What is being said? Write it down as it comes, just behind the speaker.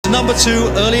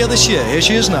#2 earlier this year. Here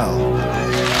she is now.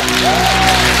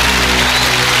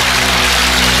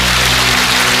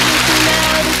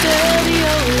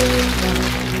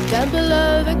 Down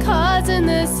below, the cars in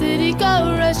the city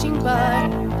go rushing by.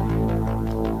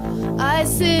 I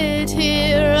sit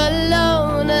here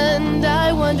alone and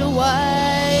I wonder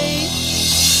why.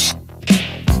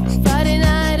 Friday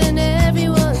night and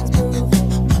everyone's moving.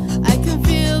 I can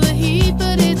feel the heat,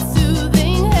 but it's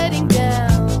soothing, heading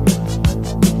down.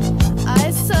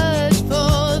 I search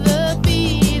for the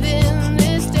beat in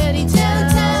this steady town.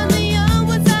 Downtown, the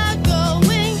onwards are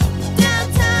going.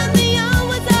 Downtown, the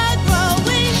onwards are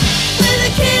growing. We're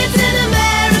the kids in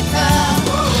America.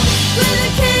 We're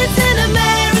the kids in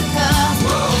America.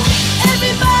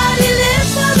 Everybody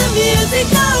lives for the music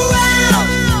around.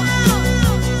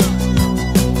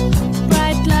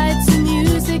 Bright lights and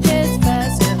music gets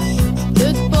faster.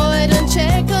 Good boy, don't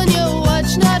check on your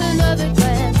watch, not another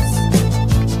glance.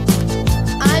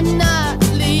 I'm not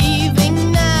leaving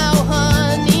now,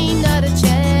 honey, not a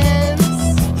chance.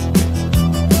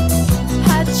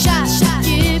 Hot shot,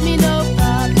 give me no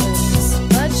problems.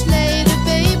 Much later,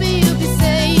 baby, you'll be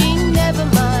saying never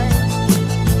mind.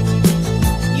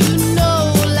 You know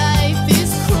life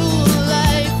is cruel,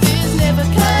 life is never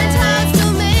kind. Kind hearts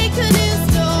don't make a new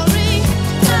story.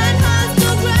 Kind hearts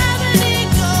don't gravity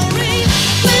glory.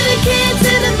 We're the kids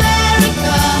in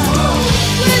America.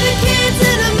 We're the kids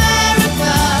in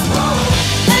America.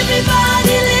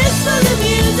 Everybody lives for the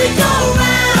music around.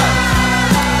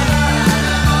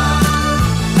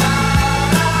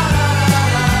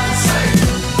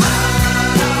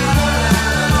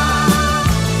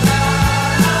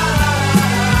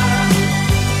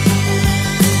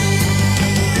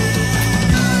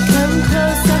 Come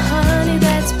closer, honey,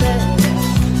 that's better.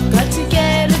 Got to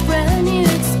get a brand new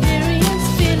experience,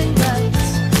 feeling right.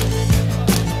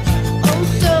 Oh,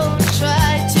 don't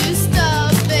try to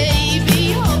stop, baby,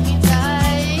 hold me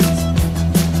tight.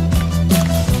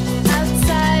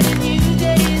 Outside a new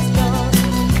day is gone.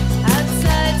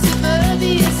 Outside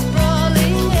suburbia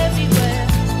sprawling everywhere.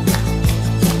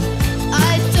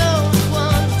 I don't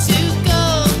want to go,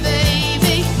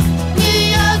 baby. New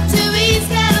York to East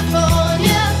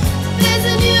California. There's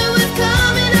a new one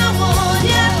coming, I warn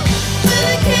ya. We're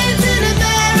the kids in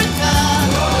America.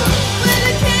 We're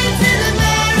the kids in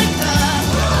America.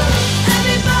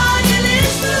 Everybody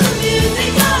lives for the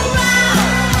music around.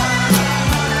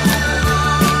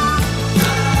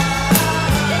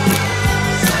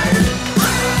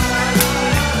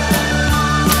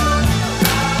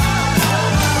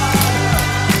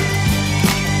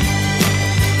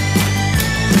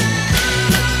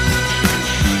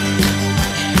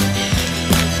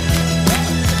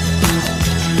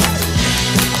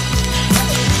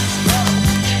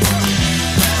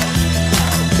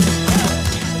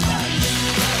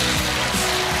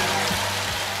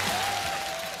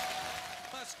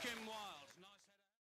 That's Kim Wilde. Nice.